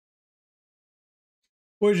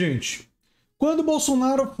Oi, gente. Quando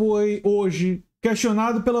Bolsonaro foi, hoje,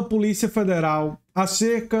 questionado pela Polícia Federal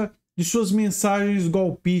acerca de suas mensagens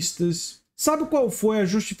golpistas, sabe qual foi a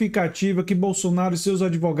justificativa que Bolsonaro e seus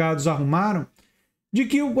advogados arrumaram? De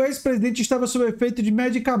que o ex-presidente estava sob efeito de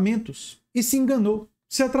medicamentos e se enganou,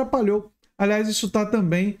 se atrapalhou. Aliás, isso está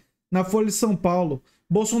também na Folha de São Paulo.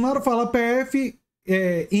 Bolsonaro fala PF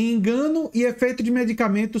em engano e efeito de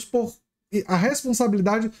medicamentos por a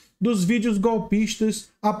responsabilidade dos vídeos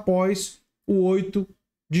golpistas após o 8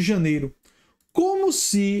 de janeiro. Como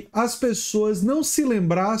se as pessoas não se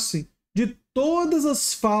lembrassem de todas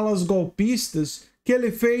as falas golpistas que ele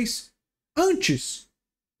fez antes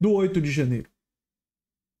do 8 de janeiro.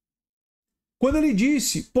 Quando ele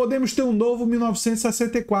disse, podemos ter um novo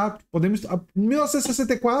 1964, em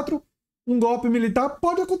 1964, um golpe militar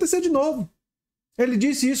pode acontecer de novo. Ele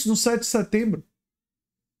disse isso no 7 de setembro.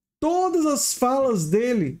 Todas as falas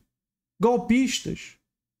dele, golpistas,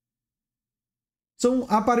 são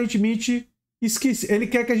aparentemente esquecidas. Ele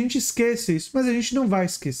quer que a gente esqueça isso, mas a gente não vai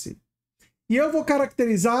esquecer. E eu vou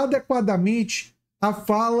caracterizar adequadamente a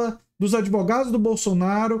fala dos advogados do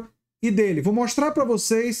Bolsonaro e dele. Vou mostrar para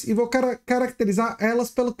vocês e vou caracterizar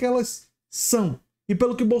elas pelo que elas são e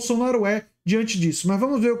pelo que Bolsonaro é diante disso. Mas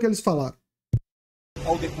vamos ver o que eles falaram.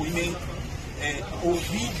 Ao depoimento, o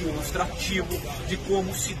vídeo ilustrativo de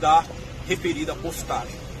como se dá referida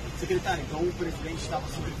postagem. Secretário, então o presidente estava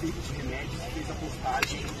sob efeito de remédios e fez a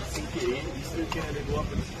postagem sem querer, isso é o que alegou a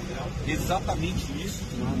Polícia Federal? Exatamente isso,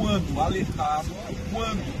 quando alertado,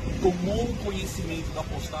 quando tomou conhecimento da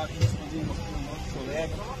postagem, respondeu um nosso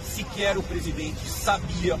colega, sequer o presidente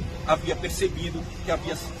havia percebido que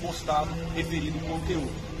havia se postado referido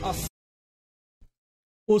conteúdo.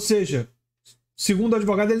 Ou seja, segundo o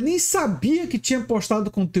advogado, ele nem sabia que tinha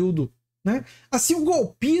postado conteúdo, né? Assim, o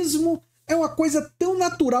golpismo é uma coisa tão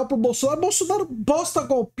natural para o Bolsonaro. Bolsonaro posta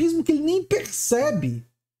golpismo que ele nem percebe,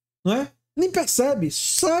 não é? Nem percebe,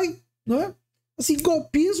 sai, não é? Assim,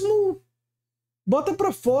 golpismo bota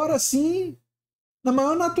para fora, assim, na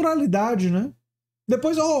maior naturalidade, né?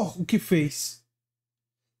 Depois, o que fez.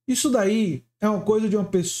 Isso daí é uma coisa de uma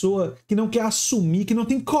pessoa que não quer assumir, que não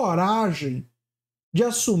tem coragem de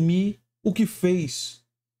assumir o que fez,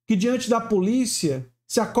 que diante da polícia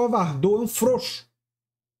se acovardou, é um frouxo.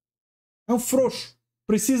 É um frouxo.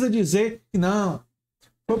 Precisa dizer que não,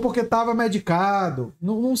 foi porque estava medicado,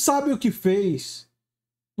 não sabe o que fez.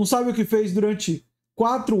 Não sabe o que fez durante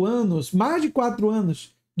 4 anos, mais de 4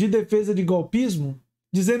 anos de defesa de golpismo,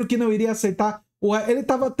 dizendo que não iria aceitar. Ele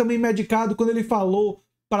estava também medicado quando ele falou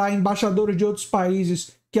para embaixadores de outros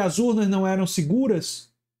países que as urnas não eram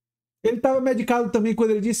seguras. Ele estava medicado também quando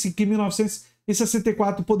ele disse que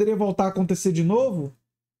 1964 poderia voltar a acontecer de novo.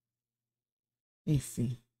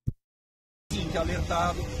 Enfim. Que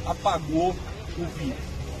alertado, apagou o vídeo.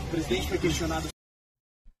 O presidente foi questionado.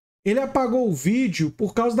 Ele apagou o vídeo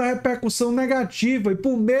por causa da repercussão negativa e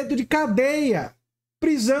por medo de cadeia.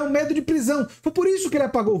 Prisão, medo de prisão. Foi por isso que ele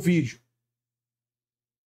apagou o vídeo.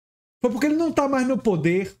 Foi porque ele não está mais no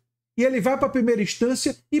poder e ele vai para a primeira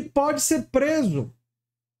instância e pode ser preso.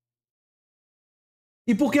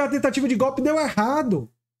 E porque a tentativa de golpe deu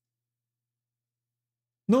errado.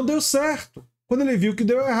 Não deu certo. Quando ele viu que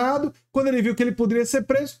deu errado, quando ele viu que ele poderia ser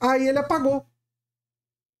preso, aí ele apagou.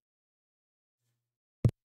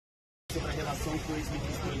 Sobre a relação com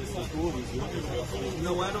ex-ministros e outros,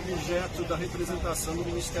 não era objeto da representação do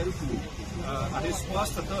Ministério Público. A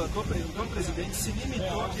resposta do presidente se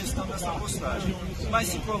limitou à questão dessa postagem, mas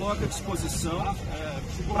se coloca à disposição,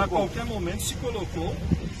 para qualquer momento se colocou,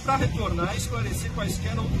 para retornar e esclarecer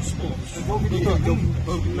quaisquer outros pontos.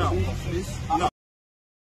 Não.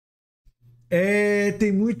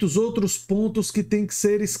 Tem muitos outros pontos que têm que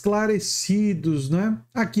ser esclarecidos, né?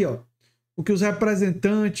 Aqui, ó, o que os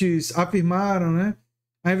representantes afirmaram, né?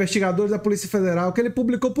 A investigadores da Polícia Federal, que ele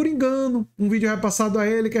publicou por engano um vídeo repassado a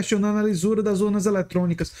ele questionando a lisura das urnas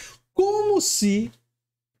eletrônicas. Como se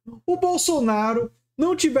o Bolsonaro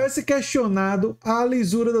não tivesse questionado a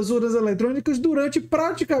lisura das urnas eletrônicas durante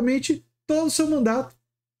praticamente todo o seu mandato.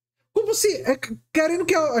 Como se, querendo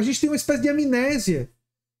que a gente tenha uma espécie de amnésia.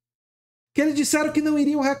 Que eles disseram que não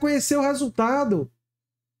iriam reconhecer o resultado.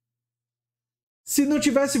 Se não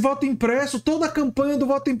tivesse voto impresso, toda a campanha do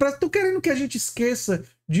voto impresso, estão querendo que a gente esqueça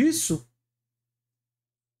disso?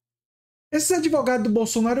 Esses advogados do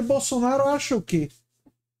Bolsonaro acham o quê?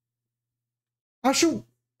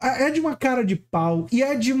 É de uma cara de pau e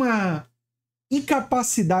é de uma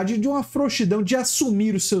incapacidade, de uma frouxidão de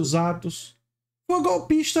assumir os seus atos. Foi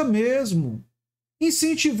golpista mesmo.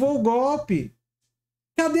 Incentivou o golpe.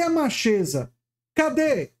 Cadê a macheza?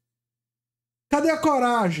 Cadê? Cadê a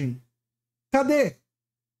coragem? Cadê?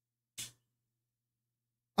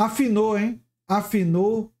 Afinou, hein?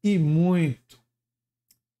 Afinou e muito.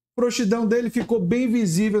 A frouxidão dele ficou bem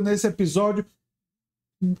visível nesse episódio.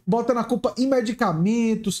 Bota na culpa em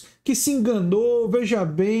medicamentos, que se enganou, veja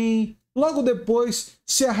bem. Logo depois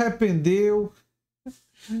se arrependeu.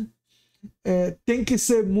 Tem que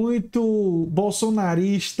ser muito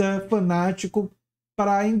bolsonarista, fanático,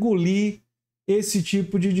 para engolir esse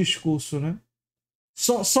tipo de discurso, né?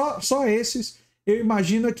 Só esses, eu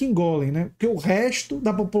imagino que engolem, né? Porque o resto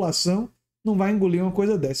da população não vai engolir uma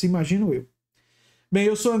coisa dessa, imagino eu. Bem,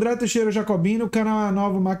 eu sou André Teixeira Jacobino, o canal é a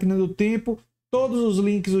Nova Máquina do Tempo. Todos os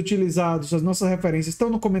links utilizados, as nossas referências, estão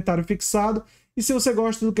no comentário fixado. E se você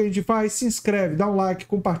gosta do que a gente faz, se inscreve, dá um like,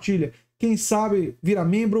 compartilha. Quem sabe vira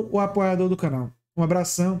membro ou apoiador do canal. Um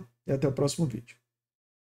abração e até o próximo vídeo.